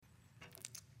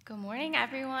Good morning,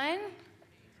 everyone.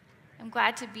 I'm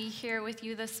glad to be here with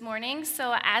you this morning.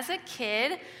 So, as a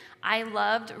kid, I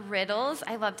loved riddles.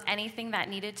 I loved anything that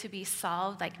needed to be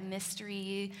solved, like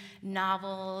mystery,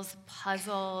 novels,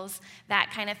 puzzles,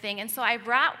 that kind of thing. And so I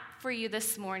brought for you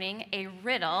this morning a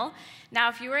riddle. Now,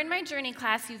 if you were in my journey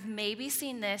class, you've maybe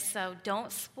seen this, so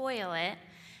don't spoil it.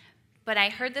 But I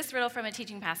heard this riddle from a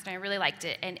teaching pastor, and I really liked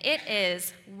it. And it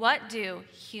is, what do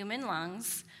human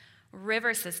lungs,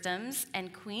 river systems,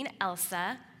 and Queen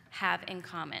Elsa have in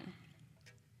common?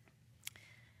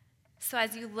 So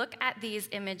as you look at these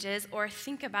images or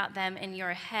think about them in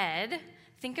your head,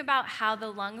 think about how the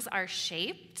lungs are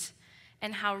shaped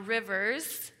and how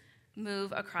rivers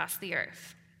move across the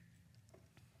earth.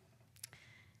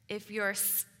 If you're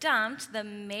stumped, the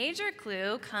major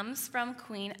clue comes from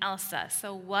Queen Elsa.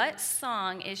 So what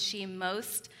song is she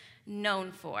most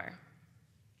known for?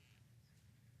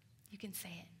 You can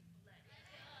say it.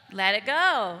 Let It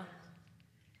Go.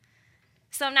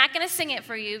 So I'm not going to sing it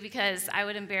for you because I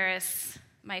would embarrass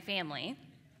my family.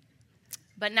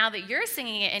 But now that you're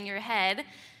singing it in your head,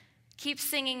 keep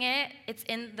singing it.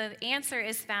 The answer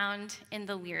is found in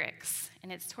the lyrics. And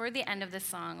it's toward the end of the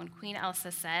song when Queen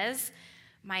Elsa says,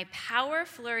 "My power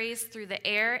flurries through the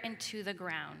air and to the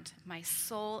ground. My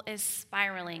soul is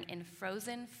spiraling in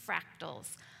frozen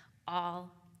fractals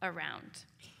all around."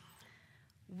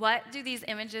 What do these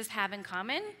images have in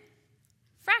common?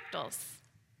 Fractals.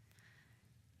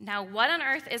 Now, what on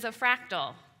earth is a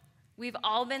fractal? We've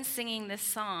all been singing this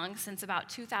song since about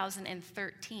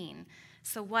 2013.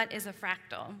 So what is a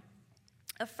fractal?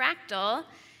 A fractal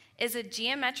is a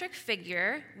geometric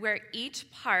figure where each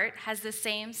part has the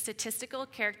same statistical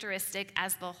characteristic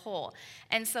as the whole.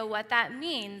 And so what that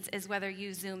means is whether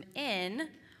you zoom in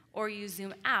or you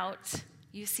zoom out,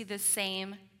 you see the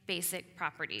same basic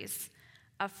properties.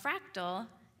 A fractal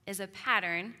is a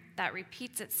pattern that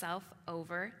repeats itself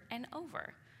over and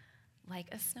over,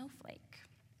 like a snowflake.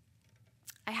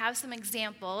 I have some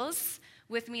examples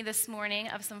with me this morning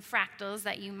of some fractals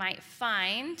that you might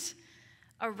find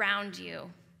around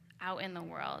you out in the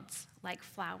world, like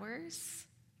flowers,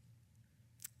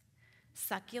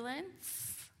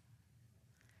 succulents,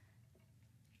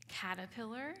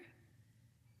 caterpillar,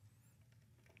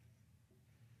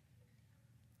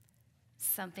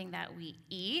 something that we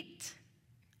eat,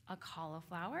 a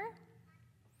cauliflower,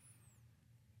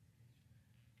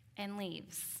 and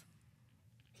leaves.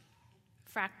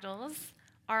 Fractals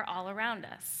are all around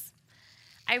us.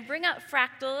 I bring up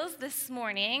fractals this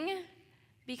morning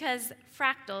because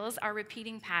fractals are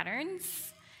repeating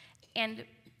patterns, and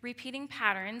repeating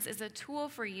patterns is a tool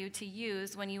for you to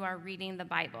use when you are reading the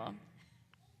Bible.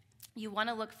 You want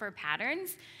to look for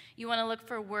patterns. You want to look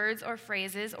for words or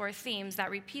phrases or themes that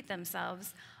repeat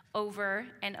themselves over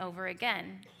and over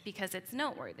again because it's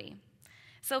noteworthy.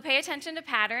 So pay attention to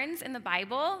patterns in the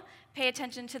Bible. Pay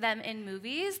attention to them in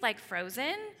movies like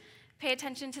Frozen. Pay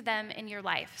attention to them in your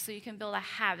life so you can build a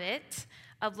habit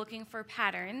of looking for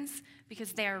patterns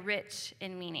because they are rich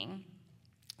in meaning.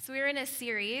 So we're in a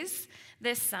series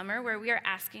this summer where we are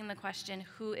asking the question,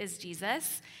 who is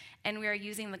Jesus? And we are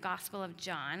using the Gospel of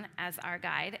John as our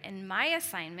guide. And my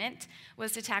assignment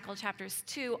was to tackle chapters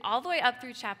 2 all the way up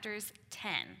through chapters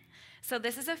 10. So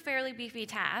this is a fairly beefy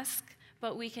task,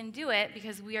 but we can do it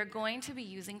because we are going to be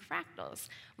using fractals.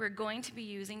 We're going to be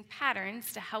using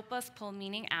patterns to help us pull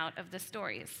meaning out of the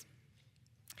stories.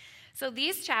 So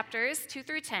these chapters, 2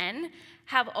 through 10,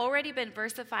 have already been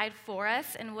versified for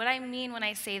us. And what I mean when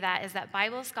I say that is that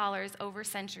Bible scholars over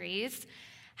centuries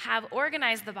have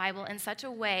organized the Bible in such a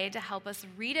way to help us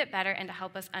read it better and to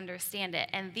help us understand it.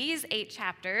 And these 8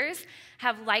 chapters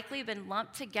have likely been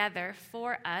lumped together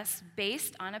for us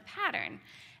based on a pattern.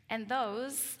 And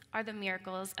those are the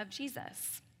miracles of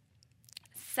Jesus.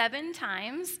 7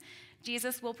 times,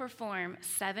 Jesus will perform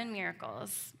 7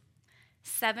 miracles.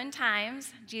 7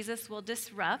 times, Jesus will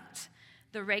disrupt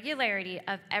the regularity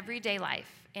of everyday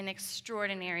life in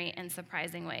extraordinary and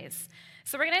surprising ways.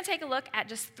 So we're going to take a look at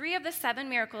just 3 of the 7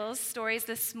 miracles stories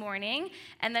this morning,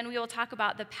 and then we will talk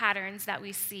about the patterns that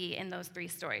we see in those 3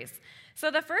 stories. So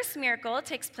the first miracle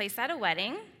takes place at a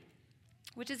wedding,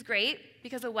 which is great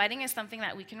because a wedding is something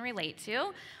that we can relate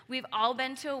to. We've all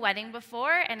been to a wedding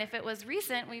before, and if it was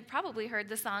recent, we probably heard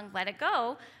the song Let It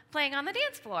Go playing on the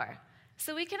dance floor.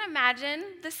 So we can imagine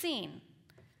the scene.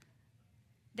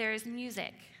 There's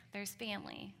music, there's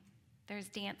family, there's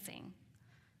dancing,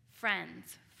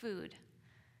 friends, food,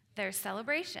 there's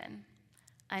celebration,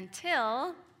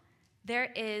 until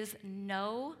there is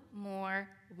no more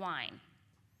wine.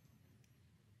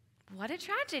 What a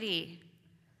tragedy.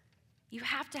 You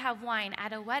have to have wine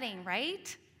at a wedding,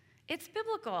 right? It's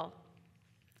biblical.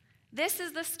 This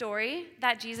is the story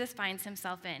that Jesus finds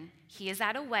himself in. He is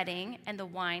at a wedding, and the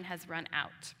wine has run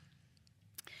out.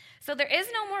 So there is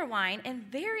no more wine, and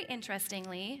very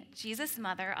interestingly, Jesus'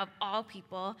 mother, of all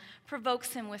people,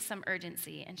 provokes him with some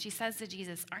urgency, and she says to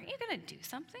Jesus, "Aren't you going to do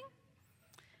something?"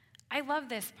 I love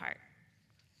this part.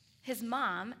 His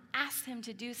mom asked him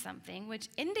to do something, which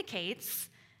indicates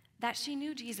that she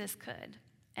knew Jesus could,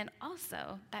 and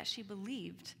also that she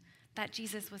believed that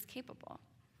Jesus was capable.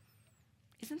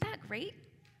 Isn't that great?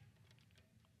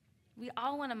 We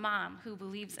all want a mom who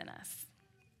believes in us.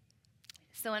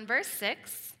 So in verse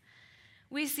 6,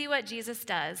 we see what Jesus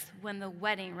does when the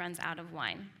wedding runs out of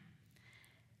wine.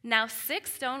 Now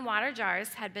 6 stone water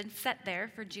jars had been set there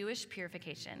for Jewish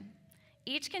purification.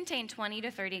 Each contained 20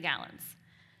 to 30 gallons.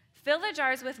 "Fill the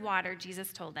jars with water,"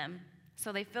 Jesus told them.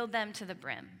 So they filled them to the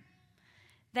brim.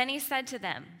 Then he said to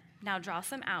them, "Now draw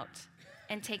some out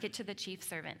and take it to the chief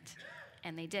servant."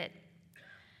 And they did.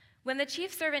 When the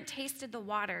chief servant tasted the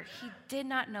water, he did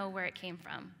not know where it came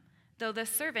from, though the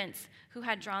servants who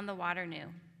had drawn the water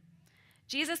knew.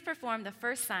 Jesus performed the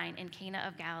first sign in Cana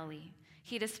of Galilee.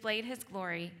 He displayed his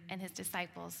glory, and his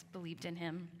disciples believed in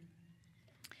him.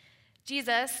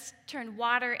 Jesus turned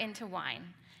water into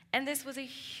wine, and this was a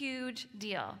huge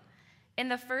deal. In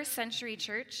the first century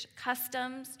church,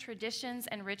 customs, traditions,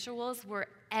 and rituals were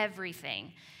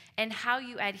everything, and how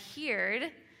you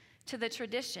adhered to the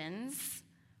traditions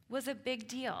was a big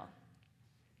deal.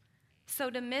 So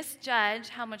to misjudge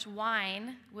how much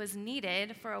wine was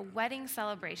needed for a wedding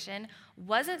celebration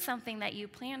wasn't something that you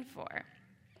planned for.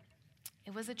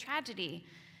 It was a tragedy.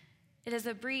 It is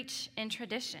a breach in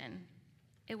tradition.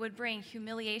 It would bring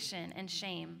humiliation and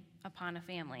shame upon a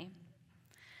family.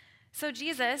 So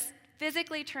Jesus,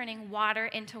 physically turning water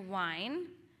into wine,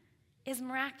 is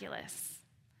miraculous.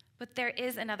 But there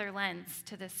is another lens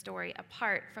to this story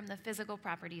apart from the physical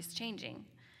properties changing.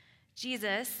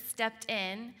 Jesus stepped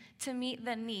in to meet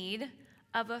the need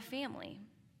of a family.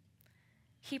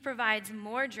 He provides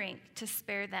more drink to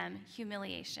spare them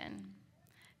humiliation.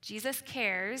 Jesus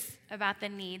cares about the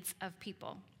needs of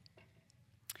people.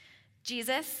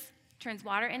 Jesus turns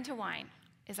water into wine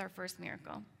is our first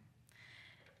miracle.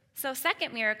 So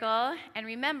second miracle, and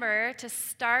remember to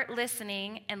start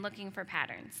listening and looking for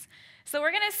patterns. So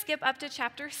we're going to skip up to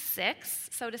chapter 6.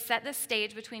 So to set the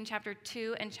stage between chapter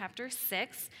 2 and chapter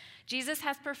 6, Jesus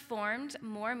has performed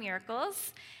more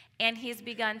miracles, and he's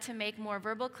begun to make more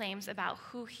verbal claims about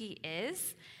who he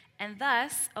is, and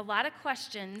thus a lot of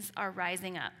questions are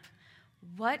rising up.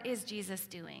 What is Jesus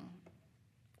doing?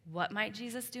 What might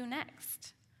Jesus do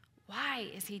next? Why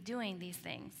is he doing these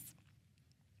things?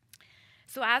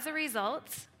 So as a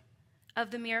result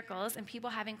of the miracles and people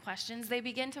having questions, they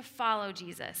begin to follow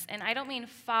Jesus. And I don't mean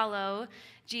follow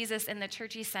Jesus in the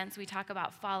churchy sense we talk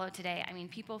about follow today. I mean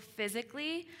people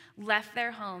physically left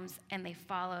their homes and they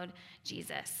followed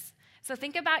Jesus. So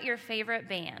think about your favorite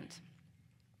band.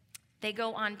 They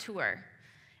go on tour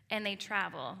and they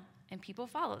travel and people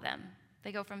follow them.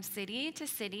 They go from city to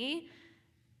city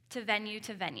to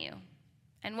venue.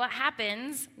 And what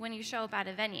happens when you show up at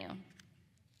a venue?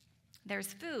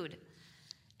 There's food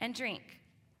and drink.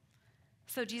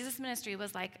 So Jesus' ministry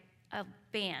was like a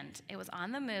band. It was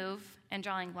on the move and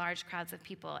drawing large crowds of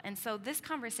people. And so this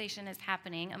conversation is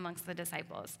happening amongst the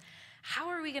disciples. How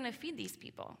are we going to feed these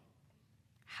people?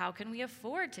 How can we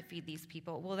afford to feed these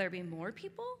people? Will there be more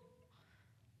people?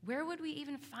 Where would we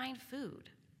even find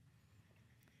food?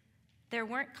 There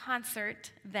weren't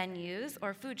concert venues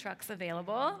or food trucks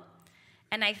available.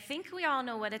 And I think we all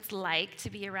know what it's like to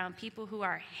be around people who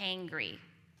are hangry,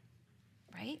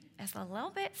 right? It's a little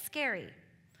bit scary.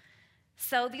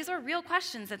 So these were real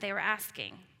questions that they were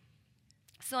asking.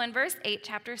 So in verse 8,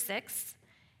 chapter 6,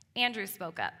 Andrew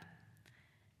spoke up.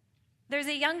 "There's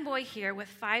a young boy here with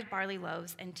 5 barley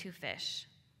loaves and 2 fish.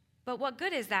 But what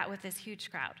good is that with this huge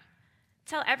crowd?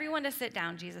 Tell everyone to sit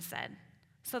down," Jesus said.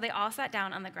 So they all sat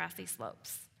down on the grassy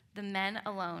slopes. The men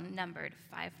alone numbered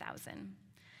 5,000.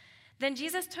 Then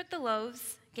Jesus took the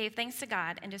loaves, gave thanks to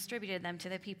God, and distributed them to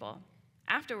the people.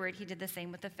 Afterward, he did the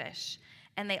same with the fish,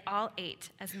 and they all ate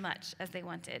as much as they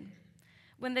wanted.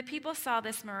 When the people saw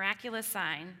this miraculous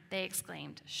sign, they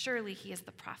exclaimed, "Surely he is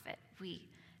the prophet we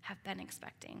have been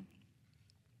expecting."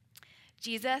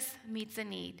 Jesus meets a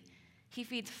need. He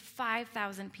feeds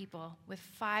 5,000 people with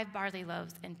 5 barley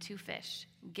loaves and 2 fish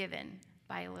given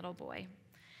by a little boy.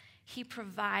 He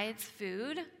provides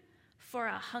food for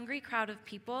a hungry crowd of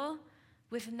people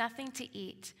with nothing to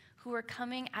eat who were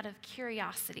coming out of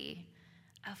curiosity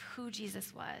of who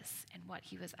Jesus was and what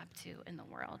he was up to in the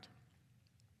world.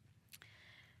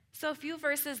 So a few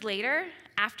verses later,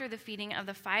 after the feeding of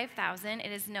the 5,000,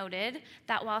 it is noted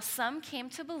that while some came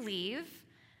to believe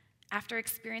after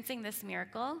experiencing this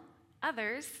miracle,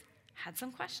 others had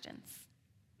some questions.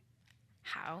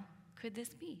 How could this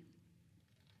be?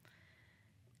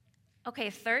 Okay,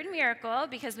 third miracle,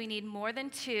 because we need more than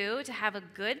two to have a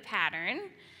good pattern.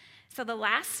 So the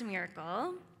last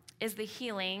miracle is the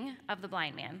healing of the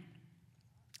blind man.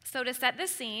 So to set the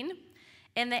scene,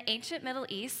 in the ancient Middle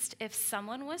East, if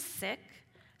someone was sick,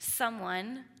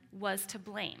 someone was to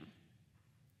blame.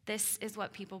 This is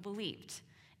what people believed.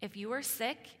 If you were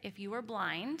sick, if you were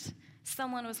blind,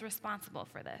 someone was responsible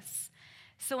for this.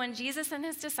 So when Jesus and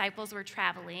his disciples were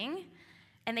traveling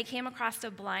and they came across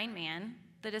a blind man,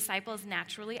 the disciples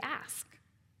naturally asked,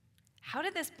 how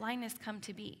did this blindness come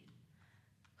to be?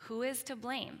 Who is to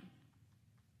blame?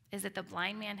 Is it the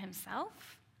blind man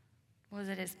himself? Was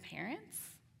it his parents?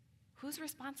 Who's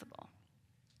responsible?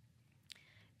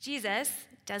 Jesus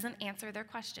doesn't answer their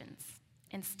questions.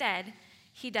 Instead,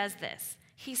 he does this.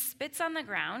 He spits on the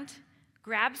ground,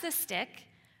 grabs a stick,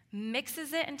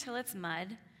 mixes it until it's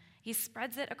mud. He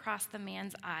spreads it across the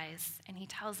man's eyes, and he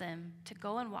tells him to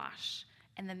go and wash,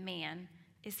 and the man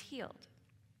is healed.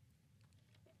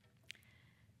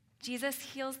 Jesus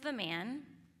heals the man,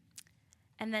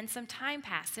 and then some time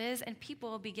passes, and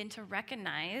people begin to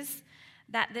recognize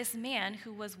that this man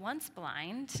who was once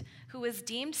blind, who was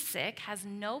deemed sick, has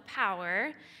no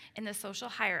power in the social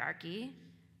hierarchy,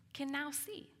 can now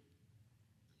see.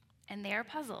 And they are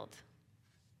puzzled,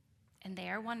 and they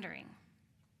are wondering.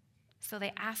 So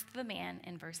they asked the man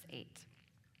in verse 8,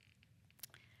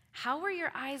 "How were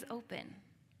your eyes open?"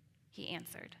 He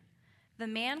answered, "The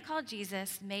man called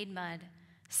Jesus made mud,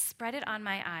 spread it on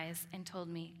my eyes, and told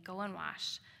me, 'Go and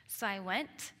wash.' So I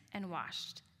went and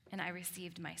washed, and I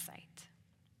received my sight."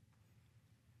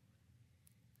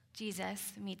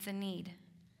 Jesus meets a need.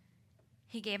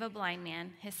 He gave a blind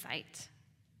man his sight.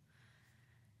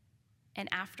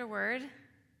 And afterward,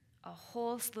 a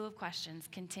whole slew of questions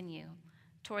continue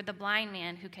toward the blind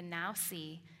man who can now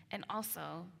see, and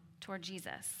also toward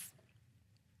Jesus.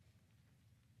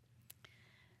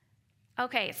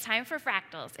 Okay, it's time for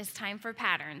fractals. It's time for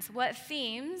patterns. What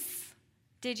themes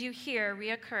did you hear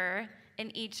reoccur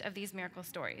in each of these miracle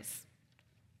stories?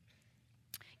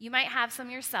 You might have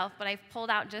some yourself, but I've pulled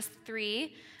out just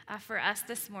three for us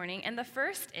this morning. And the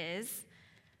first is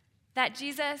that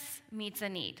Jesus meets a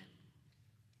need.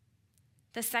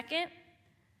 The second,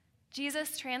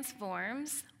 Jesus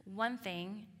transforms one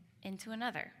thing into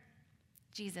another.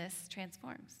 Jesus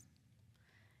transforms.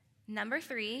 Number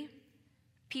three,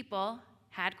 people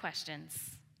had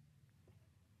questions.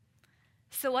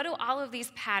 So what do all of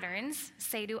these patterns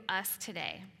say to us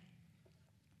today?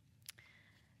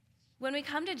 When we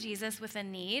come to Jesus with a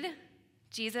need,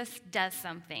 Jesus does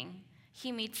something.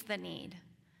 He meets the need.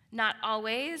 Not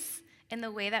always in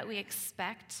the way that we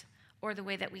expect, or the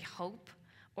way that we hope,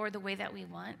 or the way that we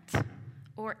want,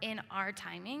 or in our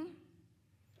timing,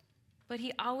 but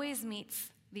he always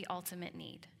meets the ultimate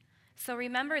need. So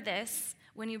remember this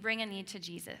when you bring a need to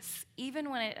Jesus. Even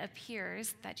when it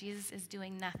appears that Jesus is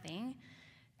doing nothing,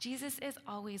 Jesus is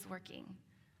always working,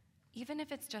 even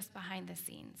if it's just behind the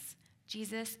scenes.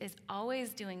 Jesus is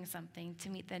always doing something to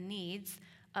meet the needs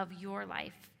of your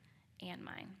life and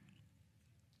mine.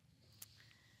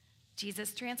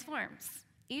 Jesus transforms.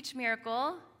 Each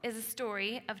miracle is a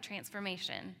story of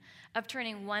transformation, of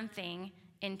turning one thing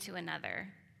into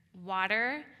another.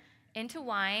 Water into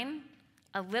wine,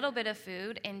 a little bit of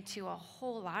food into a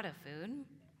whole lot of food,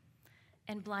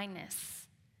 and blindness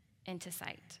into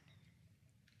sight.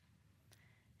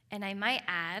 And I might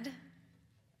add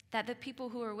that the people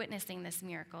who are witnessing these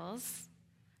miracles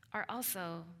are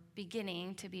also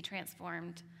beginning to be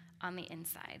transformed on the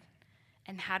inside.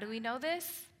 And how do we know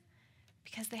this?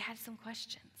 Because they had some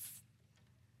questions.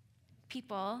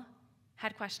 People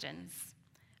had questions.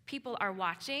 People are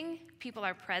watching, people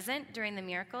are present during the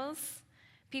miracles,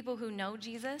 people who know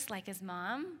Jesus, like his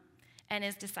mom and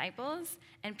his disciples,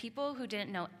 and people who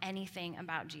didn't know anything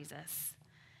about Jesus.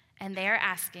 And they are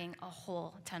asking a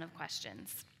whole ton of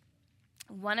questions.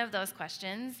 One of those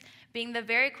questions being the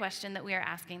very question that we are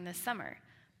asking this summer: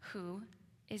 who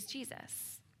is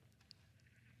Jesus?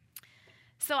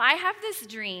 So I have this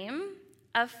dream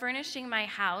of furnishing my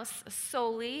house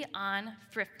solely on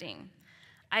thrifting.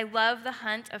 I love the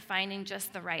hunt of finding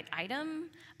just the right item.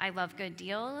 I love good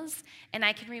deals, and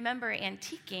I can remember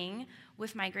antiquing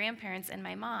with my grandparents and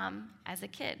my mom as a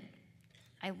kid.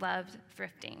 I loved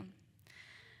thrifting.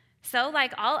 So,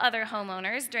 like all other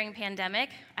homeowners during pandemic,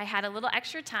 I had a little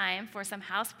extra time for some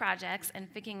house projects and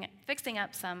fixing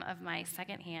up some of my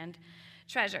secondhand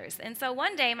treasures. And so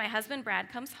one day, my husband Brad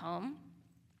comes home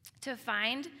to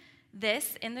find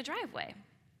this in the driveway.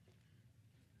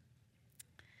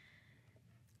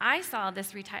 I saw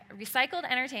this recycled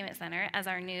entertainment center as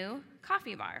our new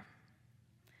coffee bar.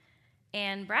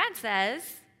 And Brad says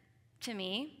to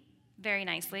me, very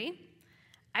nicely,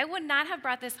 I would not have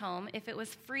brought this home if it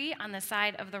was free on the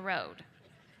side of the road.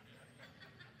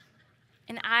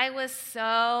 And I was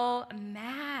so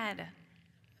mad.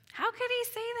 How could he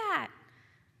say that?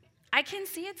 I can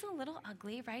see it's a little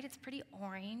ugly, right? It's pretty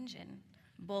orange and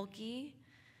bulky.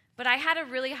 But I had a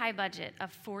really high budget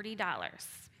of $40.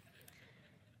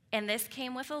 And this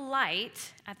came with a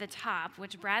light at the top,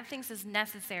 which Brad thinks is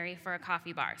necessary for a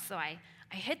coffee bar. So I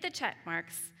hit the check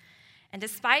marks, and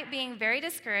despite being very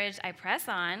discouraged, I press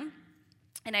on,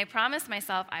 and I promise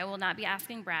myself I will not be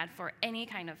asking Brad for any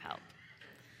kind of help.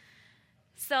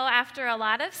 So after a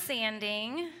lot of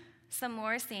sanding, some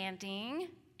more sanding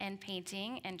and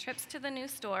painting, and trips to the new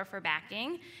store for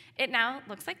backing, it now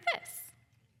looks like this.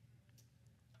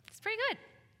 It's pretty good.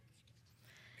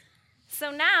 So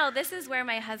now this is where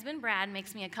my husband Brad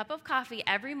makes me a cup of coffee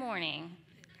every morning.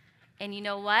 And you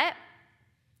know what?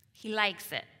 He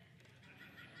likes it.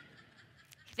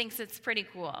 He thinks it's pretty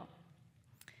cool.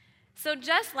 So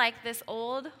just like this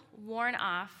old,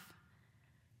 worn-off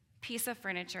piece of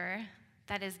furniture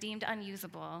that is deemed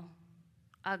unusable,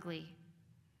 ugly,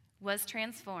 was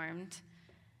transformed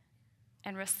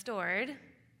and restored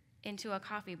into a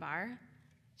coffee bar,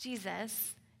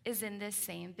 Jesus is in this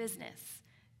same business.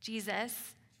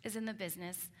 Jesus is in the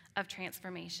business of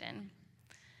transformation.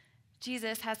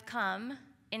 Jesus has come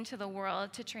into the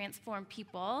world to transform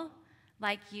people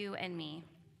like you and me,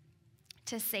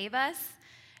 to save us,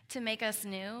 to make us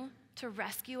new, to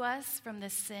rescue us from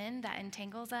the sin that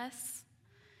entangles us.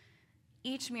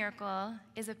 Each miracle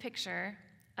is a picture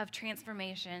of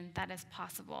transformation that is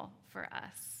possible for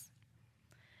us.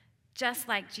 Just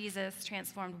like Jesus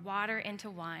transformed water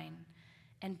into wine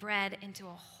and bread into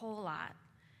a whole lot,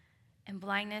 and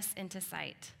blindness into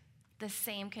sight, the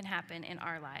same can happen in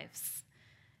our lives.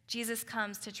 Jesus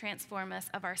comes to transform us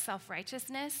of our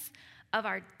self-righteousness, of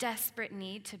our desperate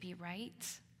need to be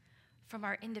right, from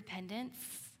our independence,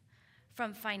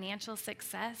 from financial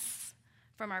success,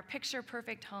 from our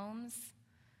picture-perfect homes,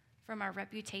 from our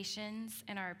reputations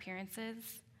and our appearances.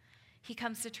 He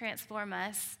comes to transform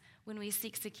us when we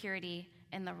seek security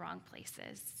in the wrong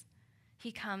places.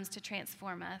 He comes to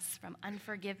transform us from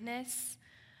unforgiveness,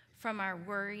 from our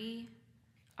worry,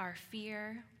 our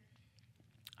fear,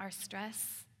 our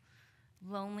stress,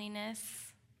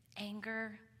 loneliness,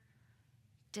 anger,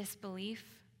 disbelief.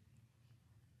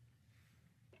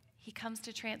 He comes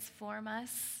to transform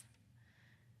us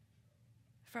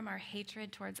from our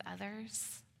hatred towards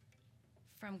others,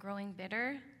 from growing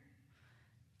bitter.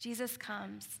 Jesus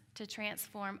comes to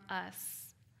transform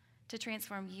us, to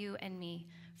transform you and me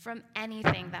from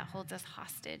anything that holds us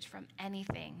hostage, from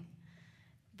anything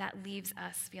that leaves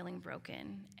us feeling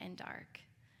broken and dark.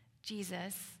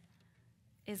 Jesus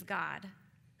is God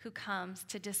who comes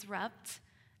to disrupt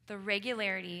the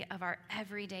regularity of our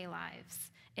everyday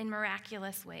lives in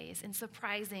miraculous ways, in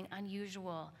surprising,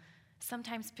 unusual,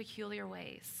 sometimes peculiar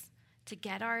ways, to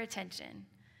get our attention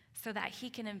so that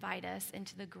he can invite us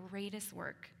into the greatest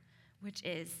work, which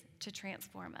is to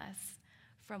transform us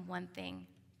from one thing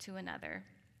to another,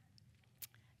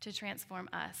 to transform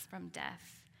us from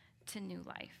death to new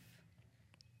life.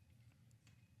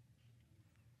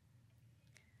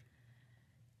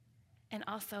 And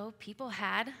also, people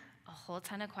had a whole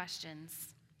ton of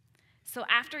questions. So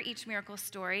after each miracle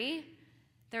story,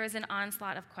 there is an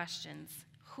onslaught of questions.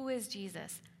 Who is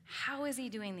Jesus? How is he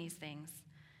doing these things?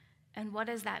 And what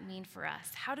does that mean for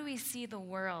us? How do we see the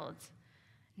world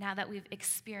now that we've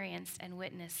experienced and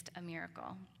witnessed a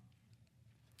miracle?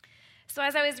 So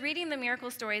as I was reading the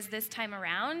miracle stories this time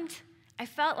around, I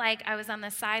felt like I was on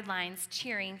the sidelines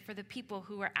cheering for the people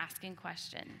who were asking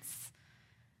questions.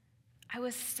 I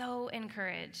was so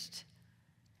encouraged,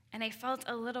 and I felt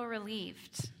a little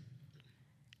relieved.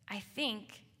 I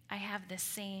think I have the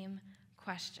same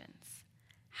questions.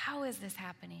 How is this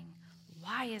happening?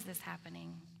 Why is this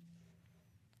happening?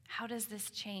 How does this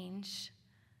change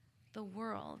the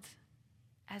world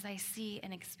as I see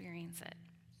and experience it?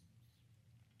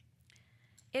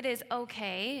 It is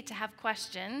okay to have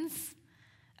questions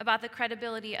about the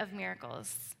credibility of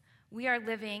miracles. We are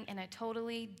living in a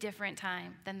totally different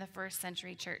time than the first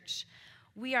century church.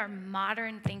 We are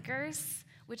modern thinkers,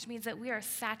 which means that we are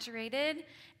saturated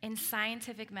in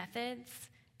scientific methods,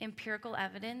 empirical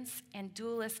evidence, and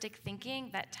dualistic thinking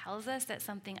that tells us that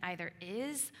something either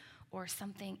is or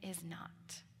something is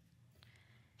not.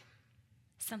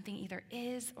 something either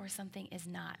is or something is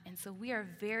not. And so we are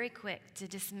very quick to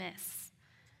dismiss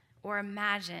or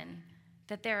imagine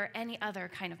that there are any other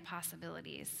kind of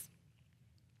possibilities.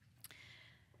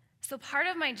 So part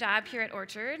of my job here at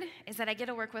Orchard is that I get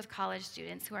to work with college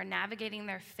students who are navigating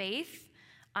their faith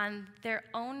on their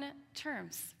own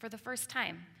terms for the first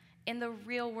time in the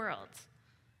real world.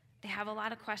 They have a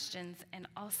lot of questions, and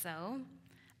also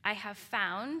I have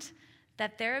found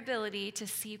that their ability to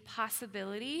see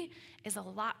possibility is a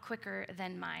lot quicker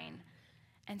than mine.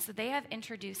 And so they have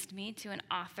introduced me to an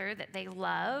author that they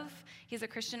love. He's a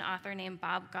Christian author named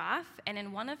Bob Goff, and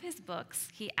in one of his books,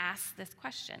 he asks this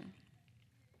question.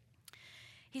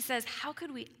 He says, how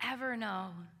could we ever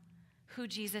know who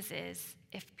Jesus is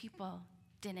if people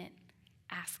didn't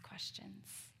ask questions?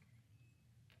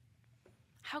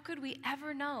 How could we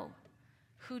ever know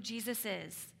who Jesus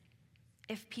is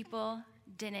if people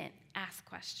didn't ask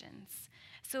questions?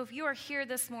 So if you are here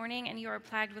this morning and you are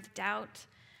plagued with doubt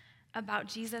about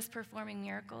Jesus performing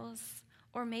miracles,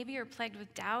 or maybe you're plagued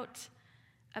with doubt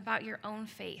about your own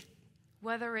faith,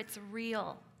 whether it's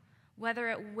real, whether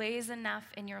it weighs enough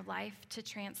in your life to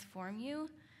transform you,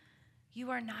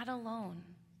 you are not alone.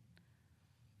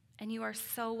 And you are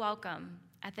so welcome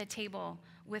at the table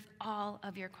with all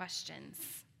of your questions.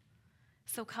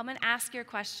 So come and ask your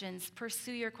questions,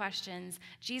 pursue your questions.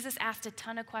 Jesus asked a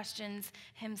ton of questions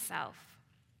himself.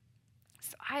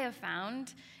 So I have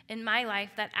found in my life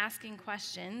that asking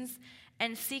questions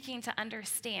and seeking to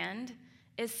understand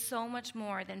is so much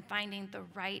more than finding the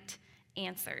right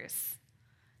answers.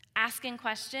 Asking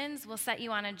questions will set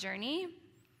you on a journey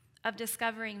of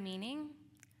discovering meaning,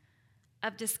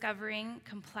 of discovering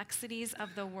complexities of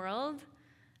the world,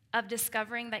 of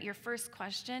discovering that your first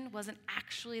question wasn't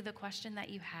actually the question that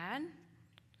you had.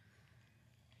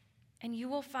 And you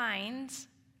will find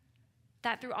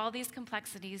that through all these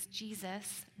complexities,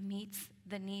 Jesus meets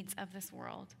the needs of this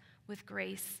world with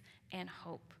grace and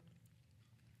hope.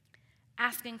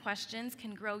 Asking questions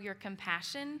can grow your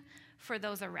compassion for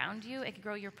those around you. It can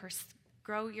grow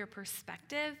your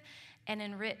perspective and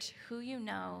enrich who you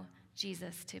know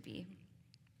Jesus to be.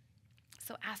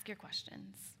 So ask your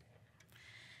questions.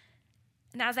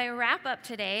 And as I wrap up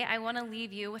today, I want to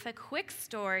leave you with a quick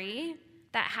story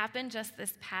that happened just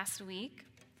this past week.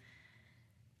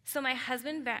 So my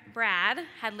husband, Brad,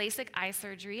 had LASIK eye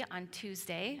surgery on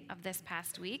Tuesday of this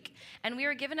past week, and we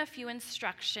were given a few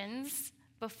instructions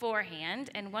beforehand,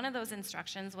 and one of those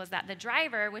instructions was that the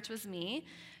driver, which was me,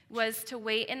 was to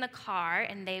wait in the car,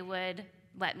 and they would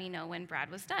let me know when Brad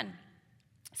was done.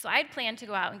 So I had planned to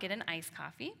go out and get an iced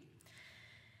coffee,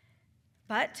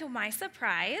 but to my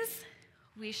surprise,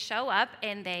 we show up,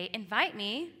 and they invite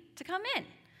me to come in.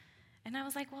 And I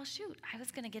was like, well, shoot, I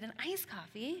was going to get an iced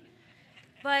coffee,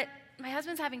 but my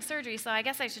husband's having surgery, so I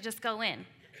guess I should just go in.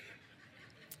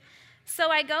 So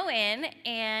I go in,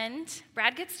 and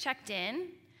Brad gets checked in,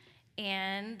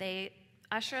 and they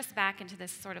usher us back into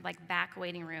this sort of like back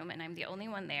waiting room, and I'm the only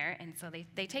one there, and so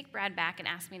they take Brad back and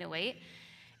ask me to wait,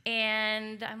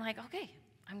 and I'm like, okay,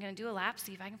 I'm going to do a lap,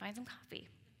 see if I can find some coffee.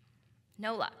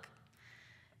 No luck.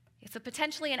 It's a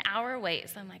potentially an hour wait,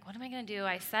 so I'm like, what am I going to do?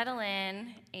 I settle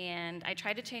in, and I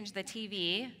try to change the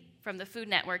TV from the Food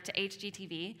Network to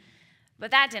HGTV, but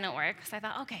that didn't work, so I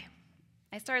thought, okay.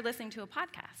 I started listening to a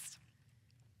podcast.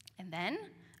 And then,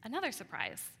 another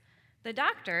surprise. The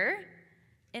doctor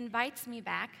invites me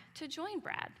back to join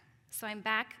Brad. So I'm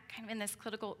back kind of in this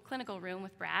clinical room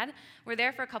with Brad. We're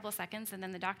there for a couple of seconds, and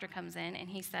then the doctor comes in, and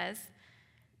he says,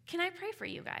 can I pray for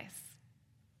you guys?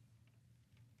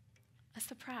 A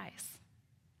surprise.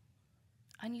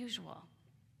 Unusual.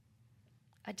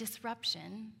 A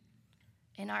disruption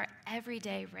in our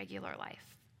everyday regular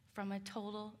life from a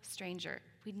total stranger.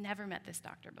 We'd never met this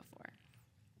doctor before.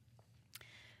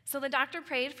 So the doctor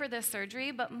prayed for the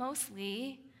surgery, but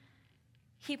mostly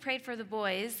he prayed for the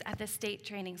boys at the state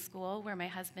training school where my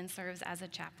husband serves as a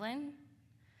chaplain.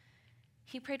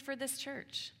 He prayed for this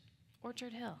church,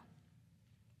 Orchard Hill.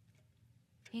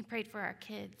 He prayed for our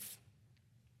kids.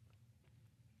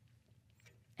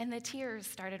 And the tears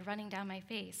started running down my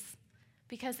face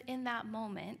because in that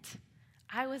moment,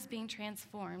 I was being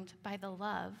transformed by the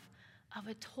love of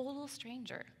a total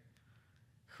stranger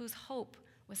whose hope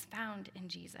was found in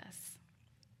Jesus.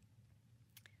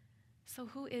 So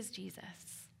who is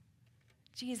Jesus?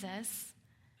 Jesus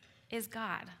is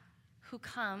God who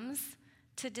comes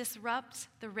to disrupt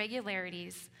the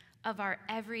regularities of our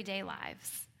everyday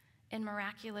lives in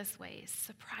miraculous ways,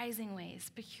 surprising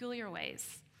ways, peculiar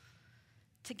ways,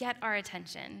 to get our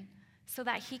attention so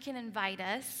that he can invite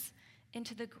us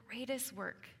into the greatest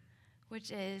work,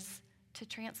 which is to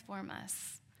transform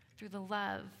us through the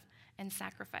love and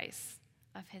sacrifice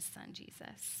of his son,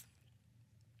 Jesus.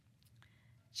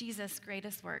 Jesus'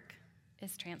 greatest work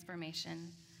is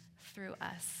transformation through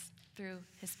us, through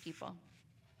his people.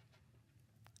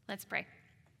 Let's pray.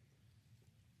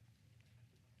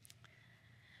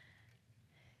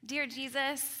 Dear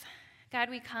Jesus, God,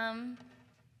 we come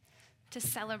to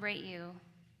celebrate you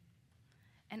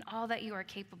and all that you are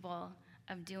capable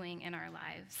of doing in our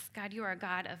lives. God, you are a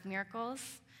God of miracles.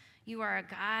 You are a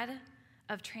God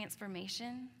of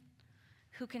transformation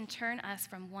who can turn us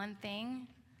from one thing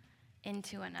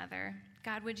into another.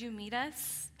 God, would you meet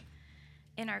us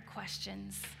in our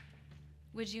questions?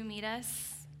 Would you meet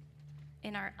us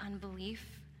in our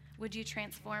unbelief? Would you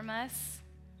transform us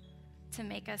to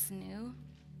make us new?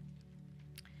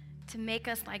 To make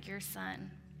us like your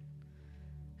Son,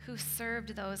 who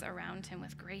served those around him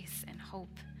with grace and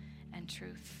hope and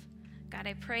truth. God,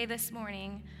 I pray this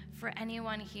morning for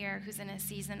anyone here who's in a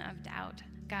season of doubt.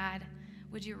 God,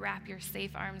 would you wrap your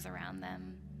safe arms around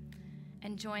them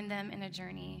and join them in a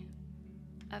journey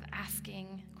of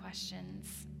asking questions.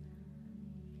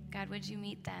 God, would you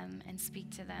meet them and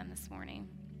speak to them this morning?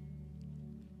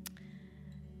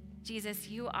 Jesus,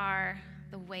 you are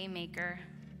the way maker.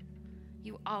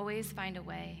 You always find a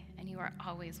way, and you are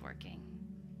always working.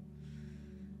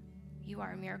 You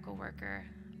are a miracle worker,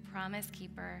 promise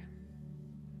keeper.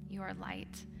 You are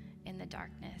light in the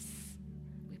darkness.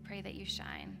 We pray that you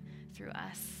shine through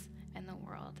us and the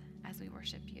world as we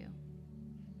worship you.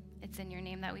 It's in your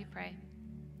name that we pray.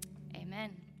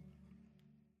 Amen.